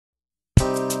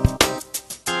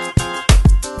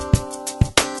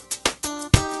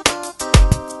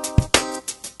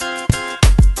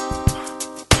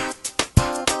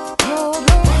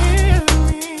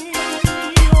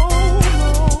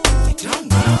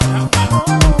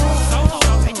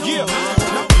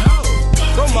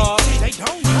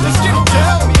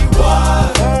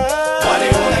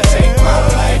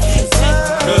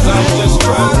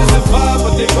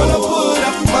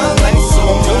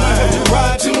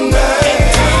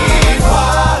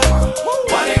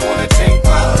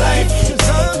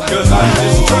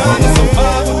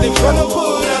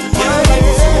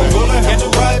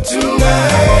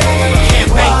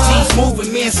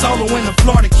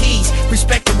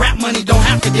money, don't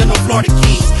have to deal no Florida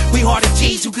keys. We harder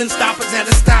G's who couldn't stop us at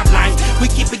a stoplight. We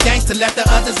keep it gangster, let the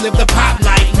others live the pop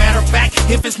life. Matter of fact,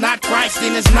 if it's not Christ,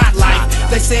 then it's not life.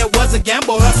 They say it was a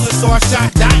gamble, hustler, so I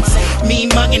shot dice. Me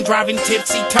mugging, driving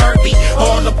tipsy-turvy,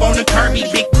 all up on the curvy,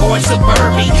 big boy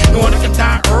suburban. Knowing I could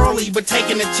die early, but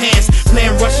taking a chance.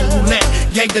 Playing Russian roulette,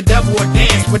 gave the devil a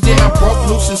dance. But then I broke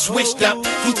loose and switched up.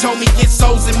 He told me get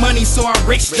souls and money, so I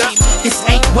reached up. It's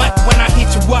ain't what when I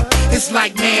hit you up. It's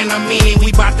like, man, I mean it.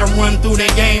 We bout to run through the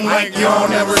game like y'all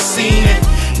never seen it.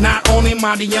 Not only am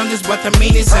I the youngest, but the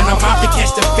meanest. And I'm out to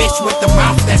catch the fish with the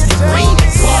mouth that's the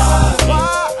greenest.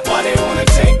 Why they wanna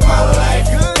take my life?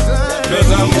 Cause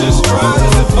I'm just trying to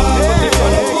survive, but they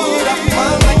wanna put up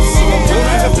my life, so I'm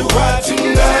gonna have to ride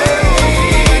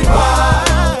tonight.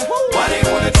 Why they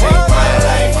wanna take my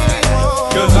life?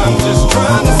 Cause I'm just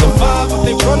trying to survive, but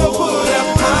they wanna put up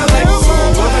my life, so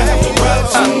I'm gonna have to ride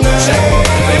tonight.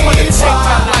 They wanna take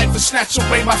my life and snatch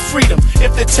away my freedom.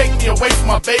 If they take me away from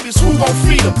my babies, who gon'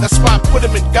 feed them? That's why I put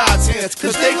them in God's hands,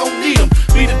 cause they gon' need them.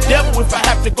 Be the devil if I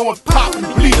have to go and pop and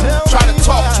bleed them. Try to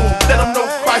talk to them, let them know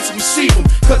Christ and receive them.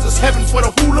 Cause it's heaven for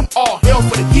the hoodlum, all hell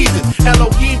for the heathen.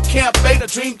 Elohim can't bait, a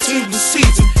dream team this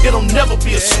season. It'll never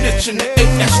be a snitch in the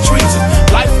eight, that's treason.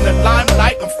 Life in the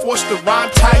limelight, I'm forced to rhyme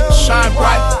tight, shine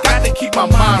bright. Got to keep my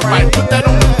mind right. Put that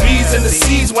on the B's and the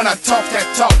C's when I talk that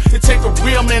talk. It take a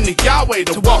real man to Yahweh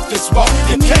to walk this walk.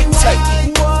 You can't take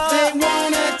it. They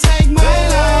wanna take my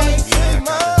life.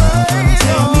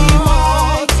 Tell me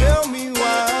why. Tell me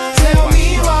why. Tell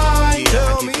me why.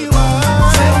 Tell me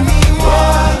why. Tell me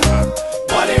why.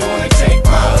 Why they wanna take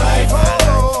my life?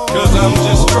 Cause I'm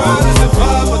just trying to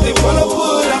survive, but they wanna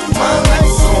put up my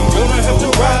life, so I'm gonna have to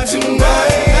ride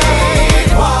tonight.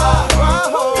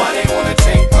 Why they wanna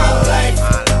take my life?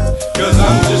 Cause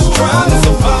I'm just trying to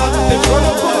survive, but they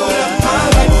wanna put up my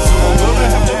life, so I'm gonna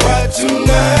have to ride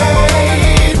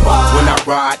tonight. When I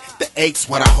ride, the aches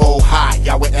what I hold high.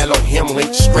 Yahweh Elohim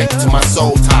linked straight to my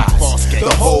soul ties.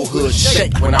 The whole hood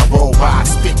shake when I roll by.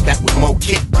 Spit that with more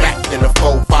kickback than a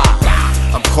 4-5.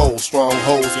 I'm cold,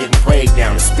 strongholds getting prayed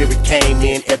down. The spirit came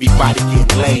in, everybody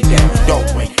getting laid down.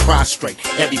 Don't wait, prostrate,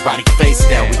 everybody face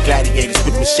down. We gladiators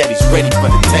with machetes ready for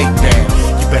the takedown.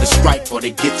 You better strike or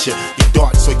they get you. You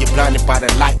dark so you're blinded by the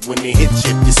light when they hit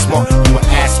you. If you're smart, you will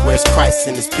ask where's Christ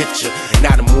in this picture. And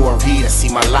not a more read, I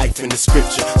see my life in the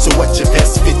scripture. So what your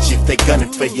best fit you if they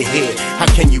gunning for your head? How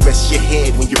can you rest your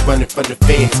head when you're running for the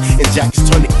feds? And jackets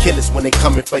turn to killers when they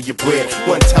coming for your bread.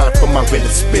 One time for my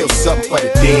realest, spill something for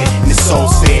the dead. And the soul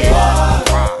said,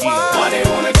 Why they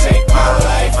wanna take my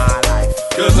life?